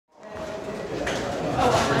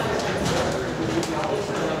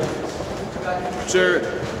Jared,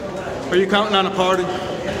 are you counting on a pardon?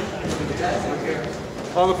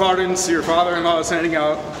 All the pardons your father-in-law is handing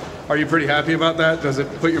out, are you pretty happy about that? Does it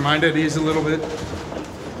put your mind at ease a little bit?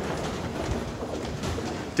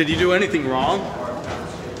 Did you do anything wrong?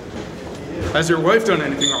 Has your wife done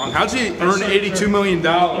anything wrong? How'd you earn $82 million? You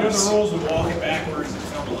know the rules of walking backwards and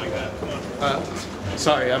filming like that. Come on.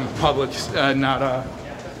 Sorry, I'm public, not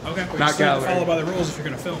Okay. Well, not gallery. follow by the rules if you're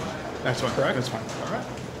going to film. That's fine. Correct? That's fine. All right.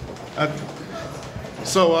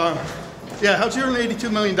 Yeah, how'd you earn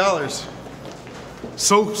 $82 million?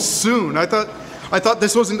 So soon. I thought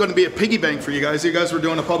this wasn't going to be a piggy bank for you guys. You guys were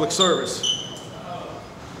doing a public service.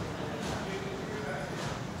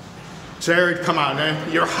 Jared, come on,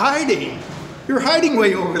 man. You're hiding. You're hiding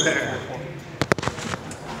way over there.